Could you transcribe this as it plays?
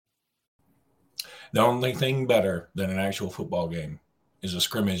The only thing better than an actual football game is a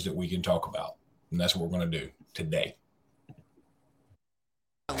scrimmage that we can talk about. And that's what we're going to do today.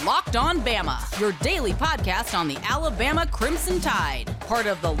 Locked On Bama, your daily podcast on the Alabama Crimson Tide. Part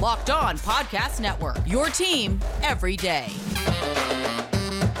of the Locked On Podcast Network, your team every day.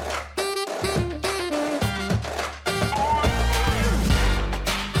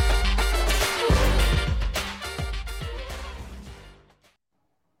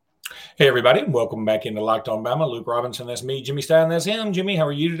 Hey, everybody. Welcome back into Locked On Bama. Luke Robinson, that's me. Jimmy Stein, that's him. Jimmy, how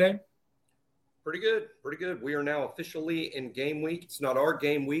are you today? Pretty good. We are now officially in game week. It's not our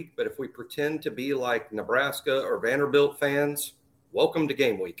game week, but if we pretend to be like Nebraska or Vanderbilt fans, welcome to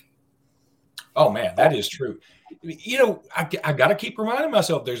game week. Oh, man, that is true. You know, I got to keep reminding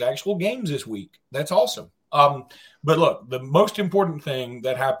myself there's actual games this week. That's awesome. But look, the most important thing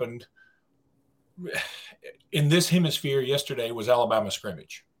that happened in this hemisphere yesterday was Alabama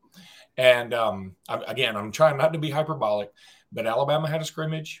scrimmage. And I'm trying not to be hyperbolic, but Alabama had a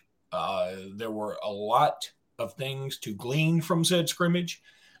scrimmage. There were a lot of things to glean from said scrimmage.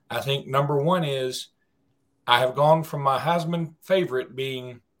 I think number one is I have gone from my Heisman favorite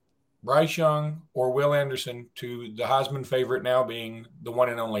being Bryce Young or Will Anderson to the Heisman favorite now being the one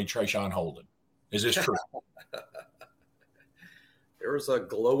and only Trayshawn Holden. Is this true? There was a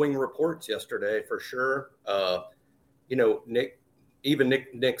glowing reports yesterday for sure.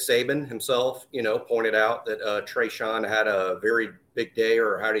 Nick Saban himself, pointed out that Trayshawn had a very big day,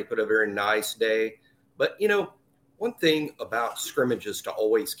 or how do you put a very nice day. But, one thing about scrimmages to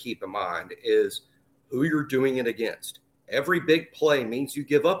always keep in mind is who you're doing it against. Every big play means you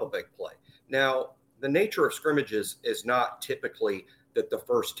give up a big play. Now, the nature of scrimmages is not typically that the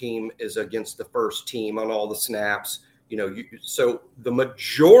first team is against the first team on all the snaps. So the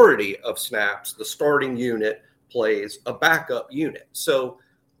majority of snaps, the starting unit plays a backup unit. So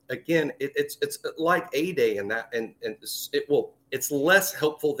again, it's like A-Day in that, and it's less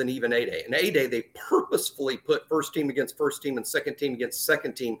helpful than even A-Day. In A-Day, they purposefully put first team against first team and second team against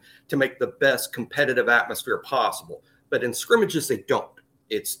second team to make the best competitive atmosphere possible. But in scrimmages, they don't.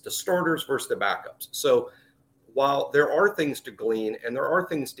 It's the starters versus the backups. So while there are things to glean and there are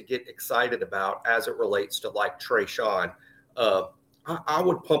things to get excited about as it relates to like Trayshawn, I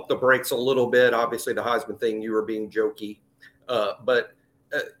would pump the brakes a little bit. Obviously, the Heisman thing, you were being jokey. But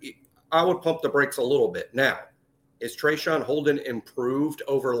I would pump the brakes a little bit. Now, is Trayshawn Holden improved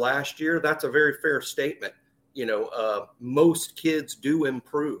over last year? That's a very fair statement. Most kids do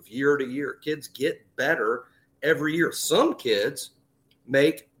improve year to year. Kids get better every year. Some kids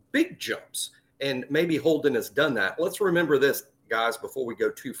make big jumps, and maybe Holden has done that. Let's remember this, guys, before we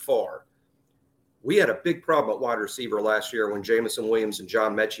go too far. We had a big problem at wide receiver last year when Jamison Williams and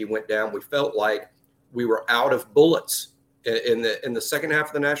John Mechie went down. We felt like we were out of bullets in the second half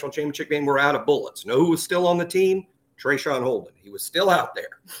of the national championship game. We're out of bullets. Know who was still on the team? Trayshawn Holden. He was still out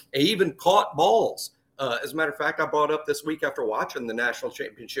there. He even caught balls. As a matter of fact, I brought up this week after watching the national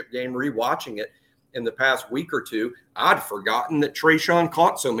championship game, rewatching it in the past week or two, I'd forgotten that Trayshawn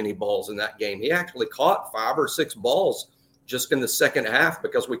caught so many balls in that game. He actually caught 5 or 6 balls just in the second half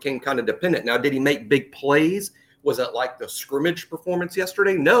because we came kind of dependent. Now, did he make big plays? Was it like the scrimmage performance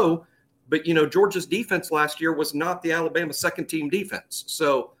yesterday? No. But, Georgia's defense last year was not the Alabama second-team defense.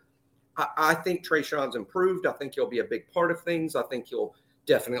 So I think Trayshawn's improved. I think he'll be a big part of things. I think he'll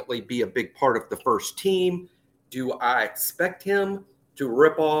definitely be a big part of the first team. Do I expect him to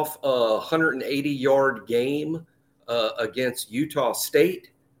rip off a 180-yard game against Utah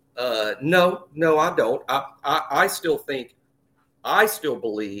State? No, I don't. I still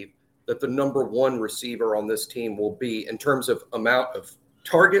believe that the number one receiver on this team will be, in terms of amount of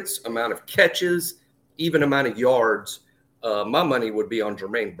targets, amount of catches, even amount of yards, my money would be on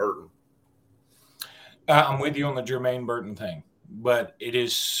Jermaine Burton. I'm with you on the Jermaine Burton thing, but it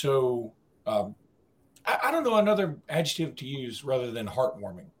is so I don't know another adjective to use rather than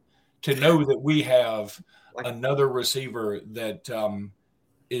heartwarming to know that we have another receiver that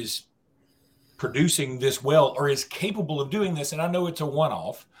is producing this well or is capable of doing this. And I know it's a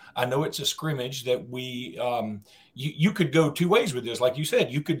one-off. I know it's a scrimmage that we you could go two ways with this. Like you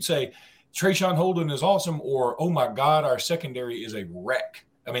said, you could say Trayshawn Holden is awesome, or, oh my God, our secondary is a wreck.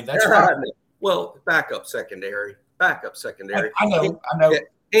 I mean, that's right. Well, backup secondary. I know.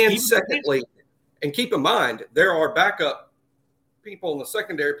 And secondly, and keep in mind, there are backup people in the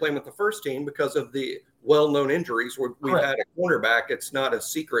secondary playing with the first team because of the well-known injuries. We've had a cornerback. It's not a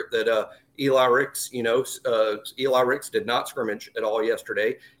secret that Eli Ricks did not scrimmage at all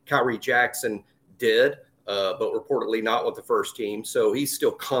yesterday. Kyrie Jackson did, but reportedly not with the first team. So he's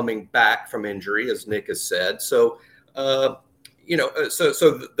still coming back from injury, as Nick has said. So, so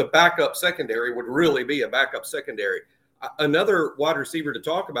the backup secondary would really be a backup secondary. Another wide receiver to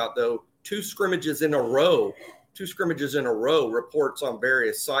talk about, though, two scrimmages in a row reports on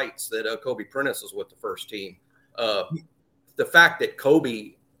various sites that Kobe Prentice is with the first team. The fact that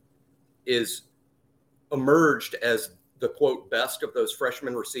Kobe is emerged as the quote best of those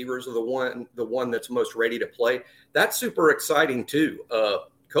freshman receivers, or the one that's most ready to play, that's super exciting too.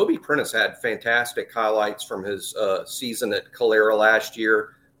 Kobe Prentice had fantastic highlights from his season at Calera last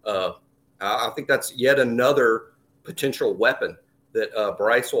year. I think that's yet another potential weapon that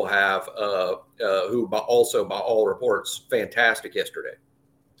Bryce will have, who also, by all reports, fantastic yesterday.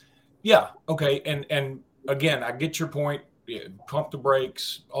 Yeah. Okay. And again, I get your point. Yeah, pump the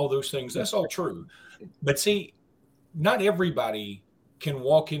brakes, all those things. That's all true. But see, not everybody can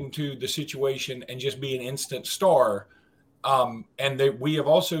walk into the situation and just be an instant star. We have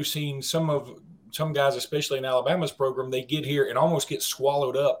also seen some guys, especially in Alabama's program, they get here and almost get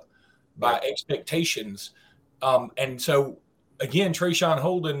swallowed up by expectations. And so, again, Trayshawn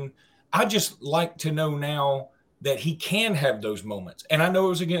Holden, I just like to know now that he can have those moments. And I know it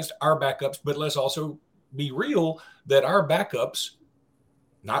was against our backups, but let's also be real that our backups,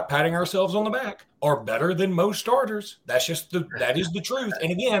 not patting ourselves on the back, are better than most starters. That is the truth.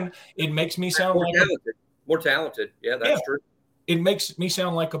 And again, it makes me sound more talented. Yeah, that's true. It makes me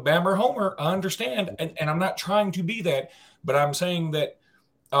sound like a Bammer homer. I understand. And I'm not trying to be that, but I'm saying that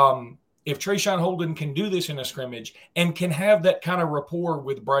if Trayshawn Holden can do this in a scrimmage and can have that kind of rapport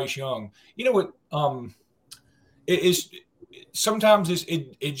with Bryce Young, you know what, sometimes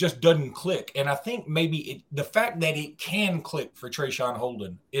it just doesn't click. And I think maybe the fact that it can click for Trayshawn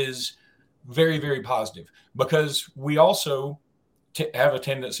Holden is very, very positive, because we also have a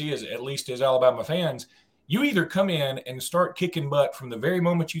tendency, at least as Alabama fans, you either come in and start kicking butt from the very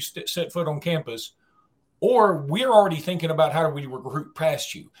moment you set foot on campus, or we're already thinking about how do we recruit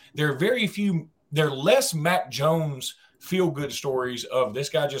past you. There are less Mac Jones feel-good stories of this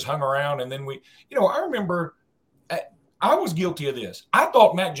guy just hung around and then I remember I was guilty of this. I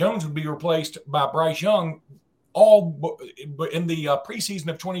thought Mac Jones would be replaced by Bryce Young all in the preseason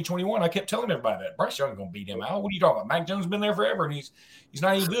of 2021. I kept telling everybody that Bryce Young's going to beat him out. What are you talking about? Mac Jones has been there forever, and he's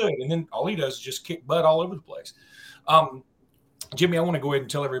not even good. And then all he does is just kick butt all over the place. Jimmy, I want to go ahead and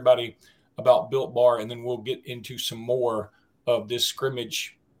tell everybody about Built Bar, and then we'll get into some more of this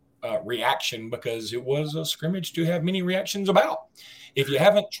scrimmage reaction, because it was a scrimmage to have many reactions about. If you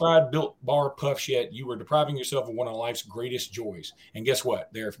haven't tried Built Bar Puffs yet, you are depriving yourself of one of life's greatest joys. And guess what?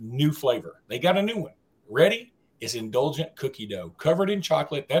 They're new flavor. They got a new one. Ready? It's indulgent cookie dough covered in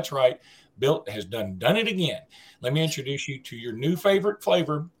chocolate. That's right. Built has done it again. Let me introduce you to your new favorite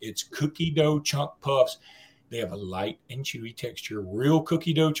flavor. It's cookie dough chunk puffs. They have a light and chewy texture, real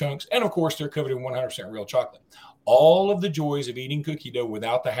cookie dough chunks, and of course, they're covered in 100% real chocolate. All of the joys of eating cookie dough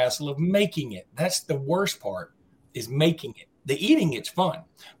without the hassle of making it. That's the worst part, is making it. The eating, it's fun.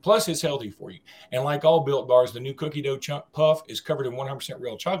 Plus, it's healthy for you. And like all Built Bars, the new cookie dough chunk puff is covered in 100%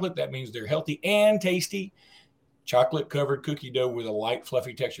 real chocolate. That means they're healthy and tasty. Chocolate-covered cookie dough with a light,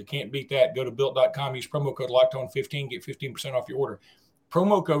 fluffy texture. Can't beat that. Go to Built.com. Use promo code LOCKEDON15. Get 15% off your order.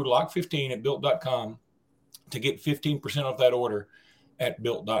 Promo code LOCK15 at Built.com to get 15% off that order at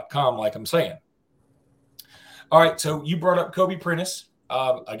Built.com, like I'm saying. All right, so you brought up Kobe Prentice.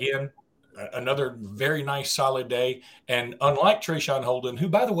 Again, another very nice, solid day. And unlike Trayshawn Holden, who,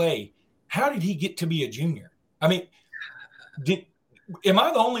 by the way, how did he get to be a junior? I mean, am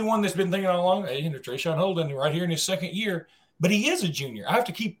I the only one that's been thinking all along, hey, Trayshawn Holden right here in his second year, but he is a junior. I have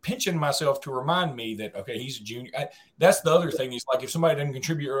to keep pinching myself to remind me that, okay, he's a junior. That's the other thing. Is like if somebody doesn't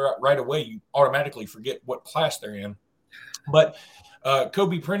contribute right away, you automatically forget what class they're in. But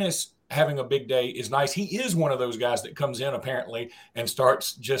Kobe Prentice having a big day is nice. He is one of those guys that comes in apparently and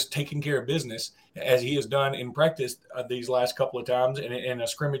starts just taking care of business, as he has done in practice these last couple of times in a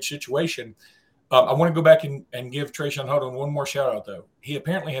scrimmage situation. I want to go back and give Trayshawn Holden one more shout out, though. He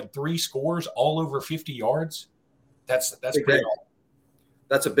apparently had 3 scores all over 50 yards. That's pretty awesome.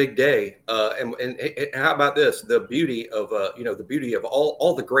 That's a big day. And how about this? The beauty of the beauty of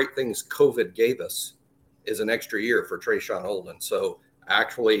all the great things COVID gave us is an extra year for Trayshawn Holden. So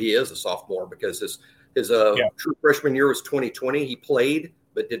actually, he is a sophomore, because his true freshman year was 2020. He played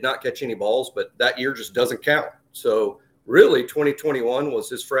but did not catch any balls. But that year just doesn't count. So really, 2021 was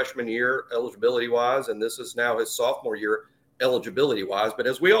his freshman year eligibility-wise, and this is now his sophomore year eligibility-wise. But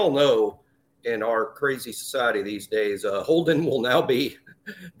as we all know, in our crazy society these days, Holden will now be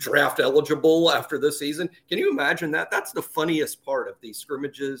draft eligible after this season. Can you imagine that? That's the funniest part of these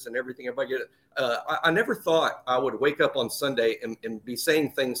scrimmages and everything. If I get it, I never thought I would wake up on Sunday and be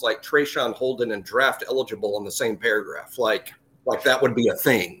saying things like Trayshawn Holden and draft eligible in the same paragraph. Like, like that would be a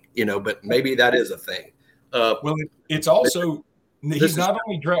thing, but maybe that is a thing. Well, it's also he's not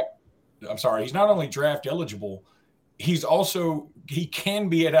only draft eligible. He can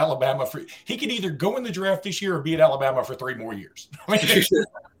be at Alabama he could either go in the draft this year or be at Alabama for 3 more years. I mean,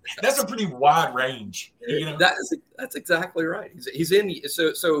 that's a pretty wide range. That's exactly right. He's in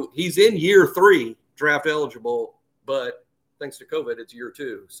year 3 draft eligible, but thanks to COVID, it's year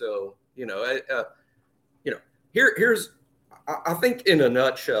 2. So I think in a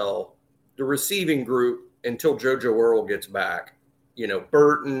nutshell, the receiving group until JoJo Earle gets back,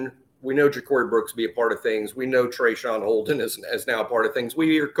 Burton. We know Ja'Corey Brooks be a part of things. We know Trayshawn Holden is now a part of things. We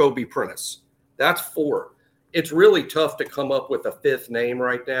hear Kobe Prentice. That's 4. It's really tough to come up with a 5th name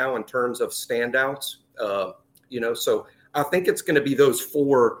right now in terms of standouts. So I think it's going to be those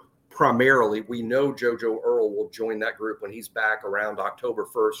 4 primarily. We know JoJo Earle will join that group when he's back around October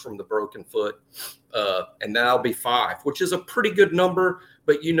 1st from the broken foot. And that'll be 5, which is a pretty good number.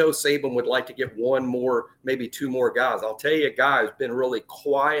 But Saban would like to get 1 more, maybe 2 more guys. I'll tell you a guy who's been really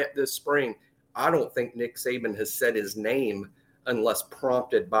quiet this spring. I don't think Nick Saban has said his name unless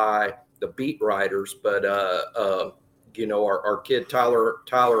prompted by the beat writers. But, our kid Tyler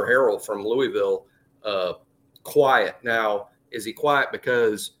Harrell from Louisville, quiet. Now, is he quiet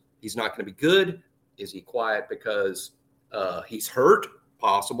because he's not going to be good? Is he quiet because he's hurt?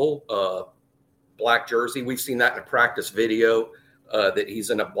 Possible. Black jersey. We've seen that in a practice video. That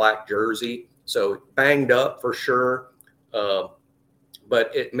he's in a black jersey, so banged up for sure. But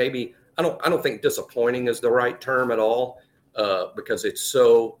it maybe I don't think disappointing is the right term at all, because it's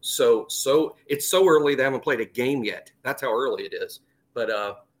so early. They haven't played a game yet. That's how early it is. But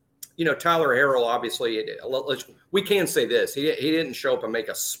Tyler Harrell, obviously, we can say this: he didn't show up and make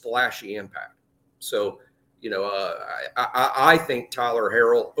a splashy impact. So I think Tyler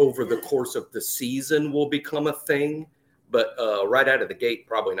Harrell over the course of the season will become a thing. But right out of the gate,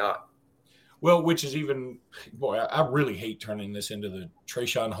 probably not. Well, which is I really hate turning this into the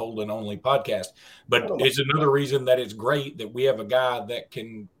Trayshawn Holden only podcast. But it's another reason that it's great that we have a guy that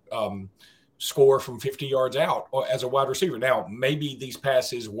can score from 50 yards out as a wide receiver. Now, maybe these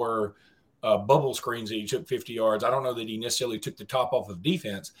passes were bubble screens that he took 50 yards. I don't know that he necessarily took the top off of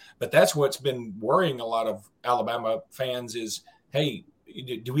defense. But that's what's been worrying a lot of Alabama fans is, hey,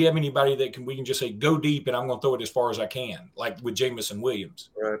 do we have anybody that we can just say, go deep and I'm going to throw it as far as I can, like with Jameson Williams?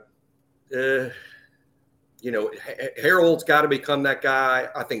 Right. Harold's got to become that guy.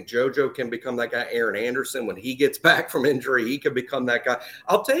 I think JoJo can become that guy. Aaron Anderson, when he gets back from injury, he can become that guy.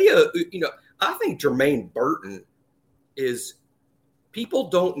 I'll tell you, I think Jermaine Burton is – people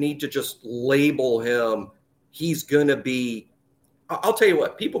don't need to just label him. He's going to be – I'll tell you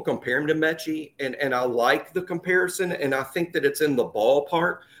what, people compare him to Mechie, and I like the comparison, and I think that it's in the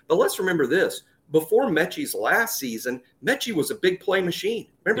ballpark. But let's remember this. Before Mechie's last season, Mechie was a big play machine.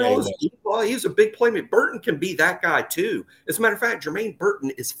 Remember all his deep ball? He was a big play machine. Burton can be that guy too. As a matter of fact, Jermaine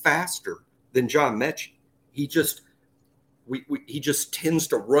Burton is faster than John Mechie. He just tends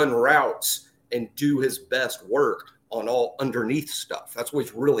to run routes and do his best work on all underneath stuff. That's what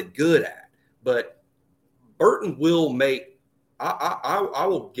he's really good at. But Burton will make I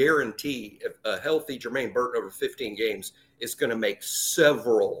will guarantee if a healthy Jermaine Burton over 15 games is going to make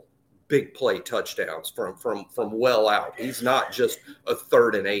several big play touchdowns from well out. He's not just a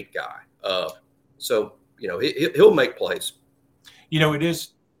 3rd and 8 guy. He'll make plays. It is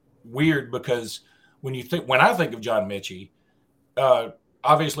weird because when I think of John Mechie,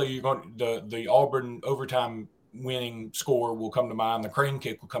 obviously you're going the Auburn overtime winning score will come to mind. The crane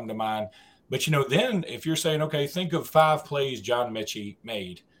kick will come to mind. But, then if you're saying, okay, think of 5 plays John Mechie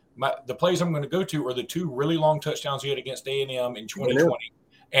made. The plays I'm going to go to are the 2 really long touchdowns he had against A&M in 2020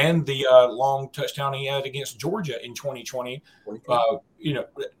 and the long touchdown he had against Georgia in 2020.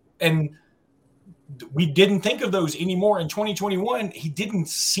 And we didn't think of those anymore in 2021. He didn't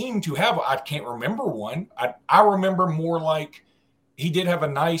seem to have – I can't remember one. I remember more like he did have a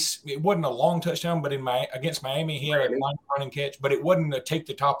nice – it wasn't a long touchdown, but against Miami, he had a line running catch, but it wasn't a take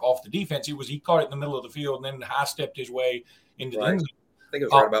the top off the defense. He caught it in the middle of the field and then high-stepped his way into the end zone. I think it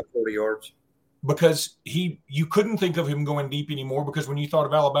was right about 40 yards. Because you couldn't think of him going deep anymore because when you thought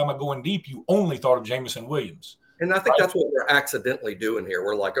of Alabama going deep, you only thought of Jameson Williams. And I think that's what we're accidentally doing here.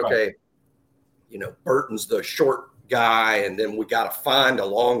 We're like, okay, Burton's the short guy, and then we got to find a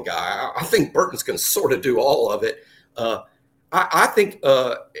long guy. I think Burton's going to sort of do all of it. I think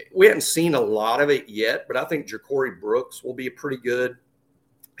we haven't seen a lot of it yet, but I think Ja'Corey Brooks will be pretty good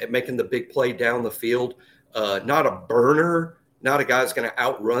at making the big play down the field. Not a burner, not a guy that's going to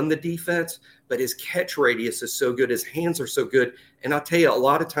outrun the defense, but his catch radius is so good. His hands are so good. And I'll tell you, a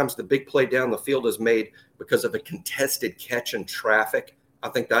lot of times the big play down the field is made because of a contested catch in traffic. I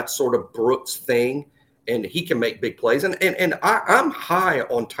think that's sort of Brooks' thing, and he can make big plays. And I'm high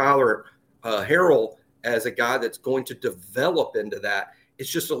on Tyler Harrell as a guy that's going to develop into that. It's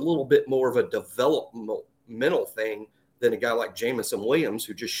just a little bit more of a developmental thing than a guy like Jameson Williams,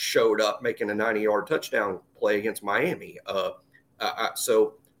 who just showed up making a 90-yard touchdown play against Miami.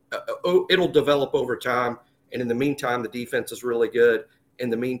 So it'll develop over time. And in the meantime, the defense is really good.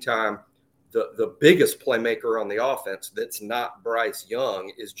 In the meantime, the biggest playmaker on the offense that's not Bryce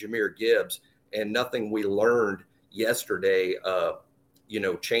Young is Jahmyr Gibbs. And nothing we learned yesterday,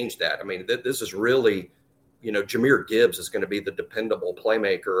 changed that. I mean, this is really, Jahmyr Gibbs is going to be the dependable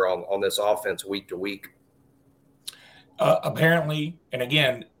playmaker on this offense week to week. Apparently, and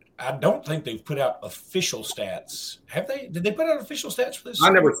again, I don't think they've put out official stats. Have they? Did they put out official stats for this? I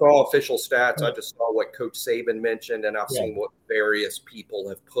never saw official stats. I just saw what Coach Saban mentioned, and I've seen what various people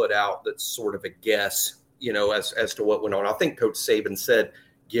have put out that's sort of a guess, as to what went on. I think Coach Saban said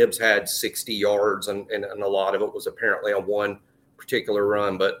Gibbs had 60 yards, and a lot of it was apparently on one particular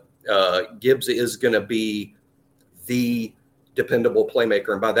run. But Gibbs is going to be the dependable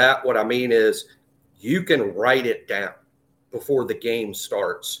playmaker. And by that, what I mean is you can write it down before the game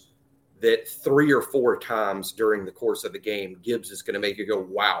starts that 3 or 4 times during the course of the game, Gibbs is going to make you go,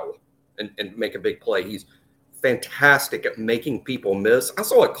 wow, and make a big play. He's fantastic at making people miss. I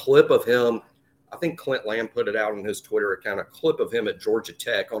saw a clip of him. I think Clint Lamb put it out on his Twitter account, a clip of him at Georgia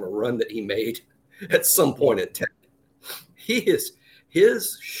Tech on a run that he made at some point at Tech.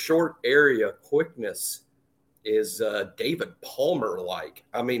 His short area quickness is David Palmer-like.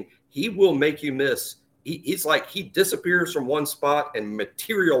 I mean, he will make you miss. He's like he disappears from one spot and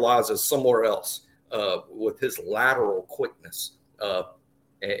materializes somewhere else with his lateral quickness,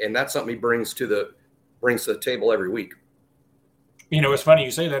 and that's something he brings to the table every week. It's funny you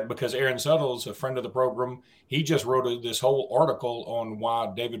say that because Aaron Suttles, a friend of the program, he just wrote this whole article on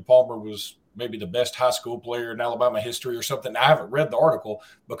why David Palmer was maybe the best high school player in Alabama history or something. I haven't read the article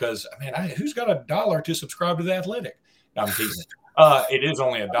because, who's got $1 to subscribe to The Athletic? No, I'm teasing. It is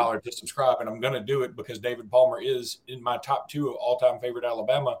only $1 to subscribe, and I'm going to do it because David Palmer is in my top 2 of all-time favorite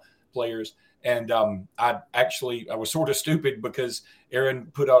Alabama players. And I was sort of stupid because Aaron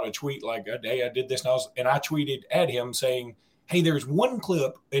put out a tweet like, hey, I did this, and I tweeted at him saying, hey, there's one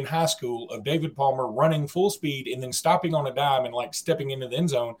clip in high school of David Palmer running full speed and then stopping on a dime and like stepping into the end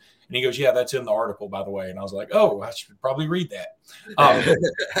zone. And he goes, yeah, that's in the article, by the way. And I was like, oh, I should probably read that.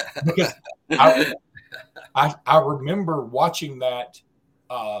 Because I remember watching that,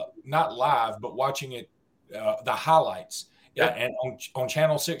 not live, but watching it, the highlights, and on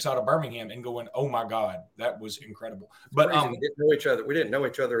Channel 6 out of Birmingham, and going, oh my God, that was incredible. But we didn't know each other. We didn't know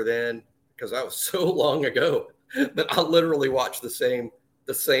each other then because that was so long ago. But I literally watched the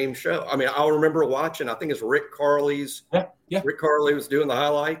same show. I mean, I'll remember watching. I think it's Rick Carley's. Yeah. Rick Carley was doing the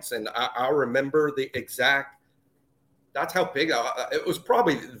highlights, and I remember the exact. That's how big it was.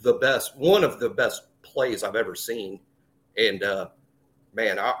 Probably one of the best plays I've ever seen. And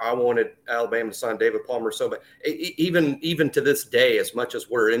man, I wanted Alabama to sign David Palmer so bad. Even to this day, as much as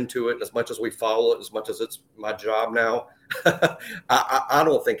we're into it, and as much as we follow it, as much as it's my job now, I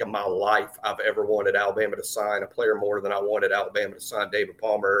don't think in my life I've ever wanted Alabama to sign a player more than I wanted Alabama to sign David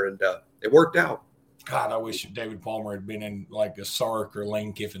Palmer, and it worked out. God, I wish David Palmer had been in like a Sark or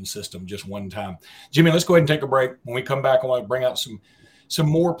Lane Kiffin system just one time. Jimmy, let's go ahead and take a break. When we come back, I want to bring out some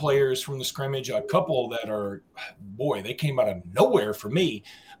more players from the scrimmage, a couple that are, boy, they came out of nowhere for me.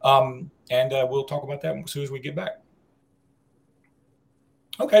 And we'll talk about that as soon as we get back.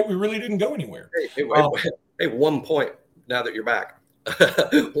 Okay, we really didn't go anywhere. Hey, 1 point now that you're back.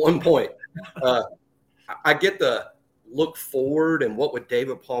 1 point. I get the look forward and what would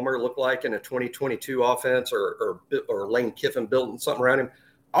David Palmer look like in a 2022 offense or Lane Kiffin building something around him.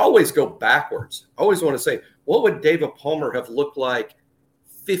 I always go backwards. I always want to say, what would David Palmer have looked like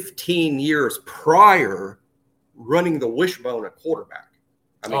 15 years prior running the wishbone at quarterback?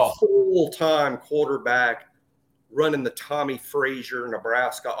 I mean, full-time quarterback, running the Tommy Frazier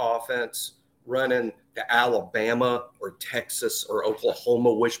Nebraska offense, running the Alabama or Texas or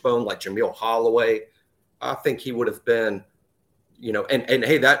Oklahoma wishbone like Jameel Holloway. I think he would have been, and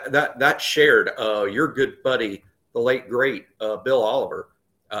hey, that shared your good buddy, the late, great Bill Oliver.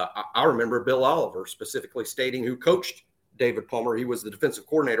 I remember Bill Oliver specifically stating who coached David Palmer. He was the defensive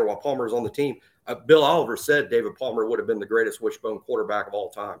coordinator while Palmer was on the team. Bill Oliver said David Palmer would have been the greatest wishbone quarterback of all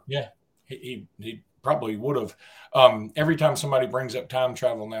time. Yeah, he probably would have. Every time somebody brings up time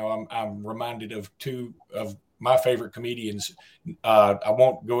travel now, I'm reminded of two of my favorite comedians. I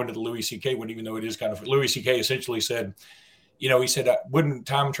won't go into the Louis C.K. one, even though it is kind of – Louis C.K. essentially said, he said, wouldn't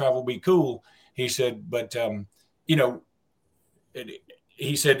time travel be cool? He said, but,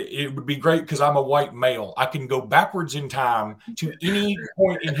 he said, it would be great because I'm a white male. I can go backwards in time to any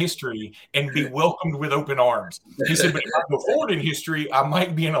point in history and be welcomed with open arms. He said, but if I go forward in history, I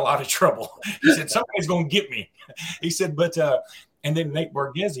might be in a lot of trouble. He said, somebody's going to get me. He said, but and then Nate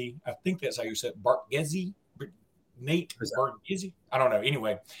Bargatze, I think that's how you said it, Nate Bargatze. I don't know.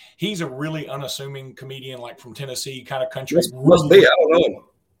 Anyway, he's a really unassuming comedian, like from Tennessee, kind of country. Must be. I don't know.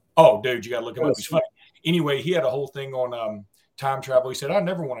 Oh, dude, you got to look him up. He's funny. Anyway, he had a whole thing on time travel. He said, I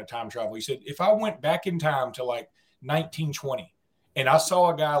never want to time travel. He said, if I went back in time to like 1920 and I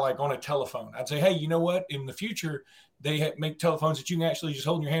saw a guy like on a telephone, I'd say, hey, you know what? In the future, they make telephones that you can actually just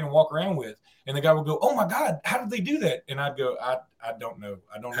hold in your hand and walk around with. And the guy would go, oh my God, how did they do that? And I'd go, I don't know.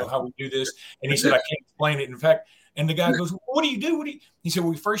 I don't know how we do this. And he said, I can't explain it. In fact, and the guy goes, what do you do? He said,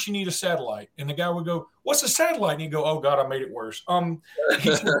 well, first you need a satellite. And the guy would go, what's a satellite? And he'd go, oh God, I made it worse.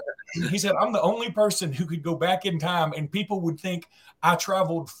 He said, I'm the only person who could go back in time and people would think I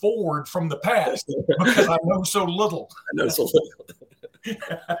traveled forward from the past because I know so little. I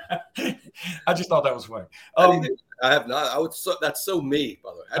just thought that was funny. I have not. That's so me,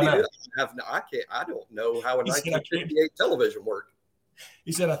 by the way. How do you do that? I don't know how a 1958 television worked.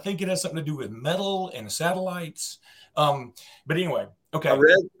 He said, I think it has something to do with metal and satellites. But anyway, okay.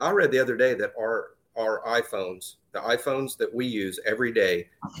 I read the other day that our iPhones, the iPhones that we use every day,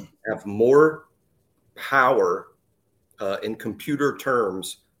 have more power in computer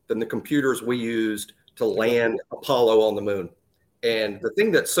terms than the computers we used to land Apollo on the moon. And the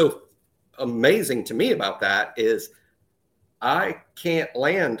thing that's so amazing to me about that is I can't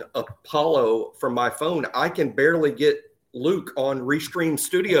land Apollo from my phone. I can barely get Luke on Restream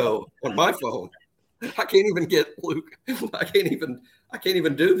Studio on my phone. I can't even get Luke. I can't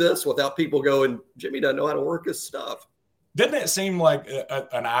even do this without people going, Jimmy doesn't know how to work his stuff. Doesn't that seem like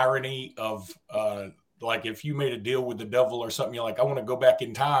an irony of like if you made a deal with the devil or something, you're like, I want to go back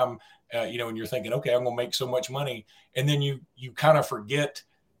in time, and you're thinking, okay, I'm going to make so much money. And then you kind of forget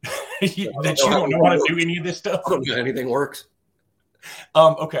that you don't know how to do any of this stuff. I don't know how anything works.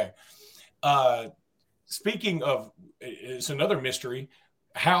 Okay. Speaking of, it's another mystery,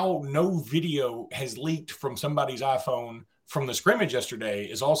 how no video has leaked from somebody's iPhone from the scrimmage yesterday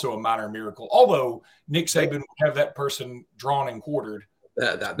is also a minor miracle. Although Nick Saban would have that person drawn and quartered.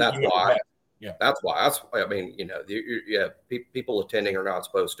 That's why. Yeah, that's why. I mean, people attending are not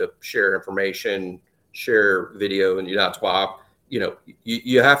supposed to share information, share video, and that's why.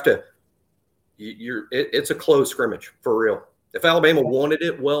 You have to. It's a closed scrimmage for real. If Alabama wanted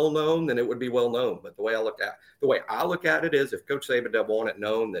it well known, then it would be well known. But the way I look at it is, if Coach Saban doesn't want it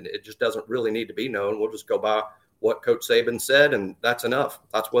known, then it just doesn't really need to be known. We'll just go by what Coach Saban said, and that's enough.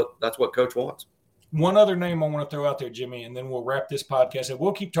 That's what Coach wants. One other name I want to throw out there, Jimmy, and then we'll wrap this podcast. And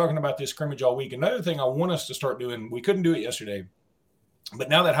we'll keep talking about this scrimmage all week. Another thing I want us to start doing, we couldn't do it yesterday, but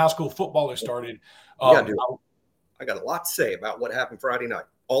now that high school football has started, I got a lot to say about what happened Friday night,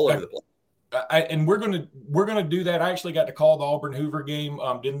 all over the place. And we're gonna do that. I actually got to call the Auburn Hoover game.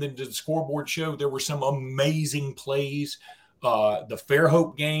 Then the scoreboard show, there were some amazing plays. The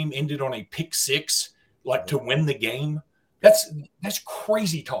Fairhope game ended on a pick six, like to win the game. That's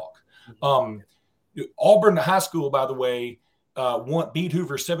crazy talk. Auburn High School, by the way, beat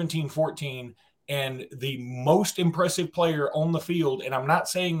Hoover 17-14, and the most impressive player on the field. And I'm not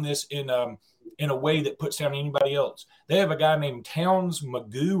saying this in a way that puts down anybody else. They have a guy named Towns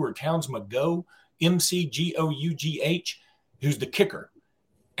Mago, MCGOUGH, who's the kicker.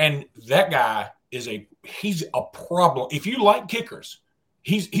 And that guy he's a problem. If you like kickers,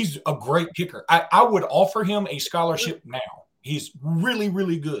 he's a great kicker. I would offer him a scholarship now. He's really,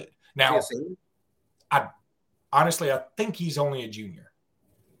 really good. Now, I think he's only a junior.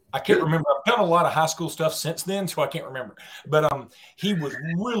 I can't remember. I've done a lot of high school stuff since then, so I can't remember. But he was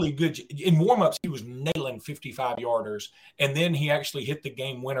really good. In warm-ups, he was nailing 55-yarders, and then he actually hit the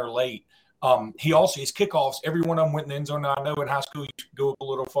game winner late. He also, his kickoffs, every one of them went in the end zone. Now, I know in high school you go a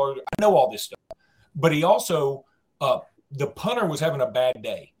little farther. I know all this stuff. But he also, the punter was having a bad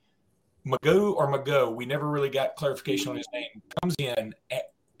day. Mago, we never really got clarification on his name, comes in,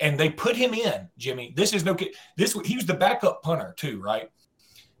 and they put him in, Jimmy. This is no kid. He was the backup punter too, right?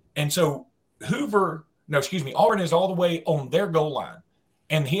 And so Auburn is all the way on their goal line,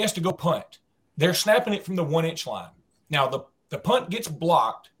 and he has to go punt. They're snapping it from the 1-inch line. Now, the punt gets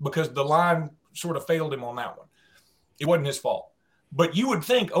blocked because the line sort of failed him on that one. It wasn't his fault. But you would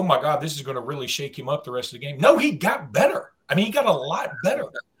think, oh, my God, this is going to really shake him up the rest of the game. No, he got better. I mean, he got a lot better.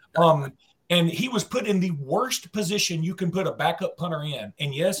 And he was put in the worst position you can put a backup punter in.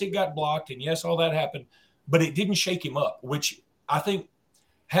 And yes, it got blocked, and yes, all that happened, but it didn't shake him up, which I think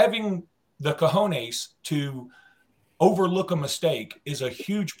having the cojones to overlook a mistake is a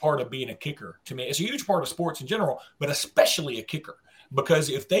huge part of being a kicker to me. It's a huge part of sports in general, but especially a kicker, because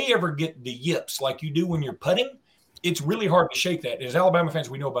if they ever get the yips like you do when you're putting, it's really hard to shake that. As Alabama fans,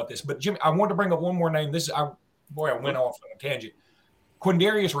 we know about this. But, Jimmy, I want to bring up one more name. I went off on a tangent.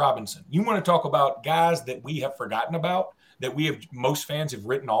 Quindarius Robinson. You want to talk about guys that we have forgotten about, that most fans have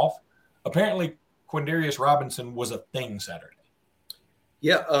written off? Apparently, Quindarius Robinson was a thing Saturday.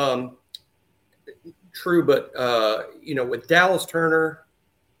 Yeah, true. But, with Dallas Turner,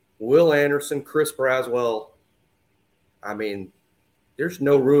 Will Anderson, Chris Braswell, I mean, there's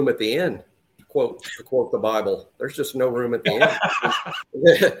no room at the end. To quote the Bible, there's just no room at the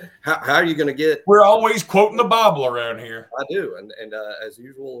end. How are you going to get? We're always quoting the Bible around here. I do, and as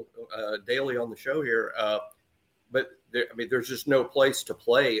usual, daily on the show here. But there's just no place to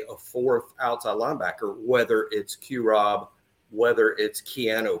play a fourth outside linebacker, whether it's Q-Rob, whether it's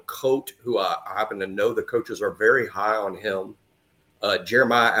Keanu Coat, who I happen to know the coaches are very high on him.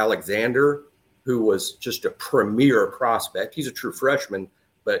 Jeremiah Alexander, who was just a premier prospect. He's a true freshman,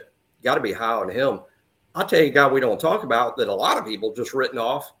 but got to be high on him. I'll tell you a guy we don't talk about that a lot of people just written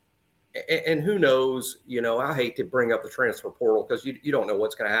off. And who knows, I hate to bring up the transfer portal because you don't know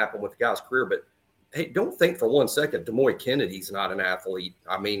what's going to happen with the guy's career. But, hey, don't think for 1 second Demoy Kennedy's not an athlete.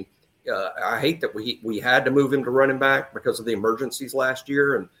 I mean, I hate that we had to move him to running back because of the emergencies last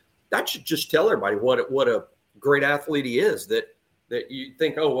year. And that should just tell everybody what a great athlete he is, that you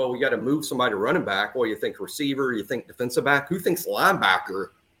think, oh, well, we got to move somebody to running back. Well, you think receiver, you think defensive back. Who thinks linebacker?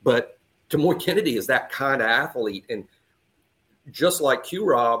 But Demoy Kennedy is that kind of athlete. And just like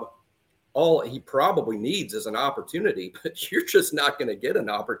Q-Rob, all he probably needs is an opportunity. But you're just not going to get an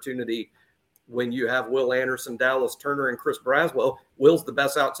opportunity when you have Will Anderson, Dallas Turner, and Chris Braswell. Will's the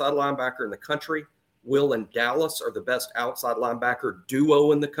best outside linebacker in the country. Will and Dallas are the best outside linebacker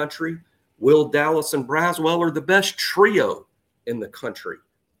duo in the country. Will, Dallas, and Braswell are the best trio in the country.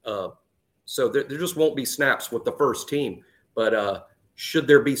 So there just won't be snaps with the first team. But should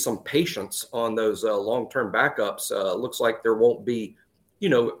there be some patience on those long-term backups, looks like there won't be,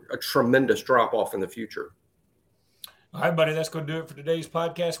 a tremendous drop-off in the future. All right, buddy, that's going to do it for today's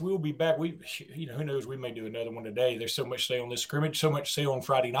podcast. We'll be back. Who knows, we may do another one today. There's so much to say on this scrimmage, so much to say on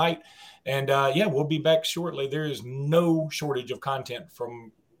Friday night. And, we'll be back shortly. There is no shortage of content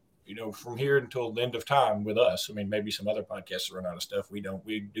from here until the end of time with us. I mean, maybe some other podcasts run out of stuff. We don't.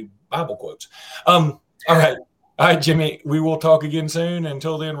 We do Bible quotes. All right. All right, Jimmy, we will talk again soon.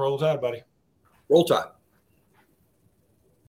 Until then, roll tide, buddy. Roll tide.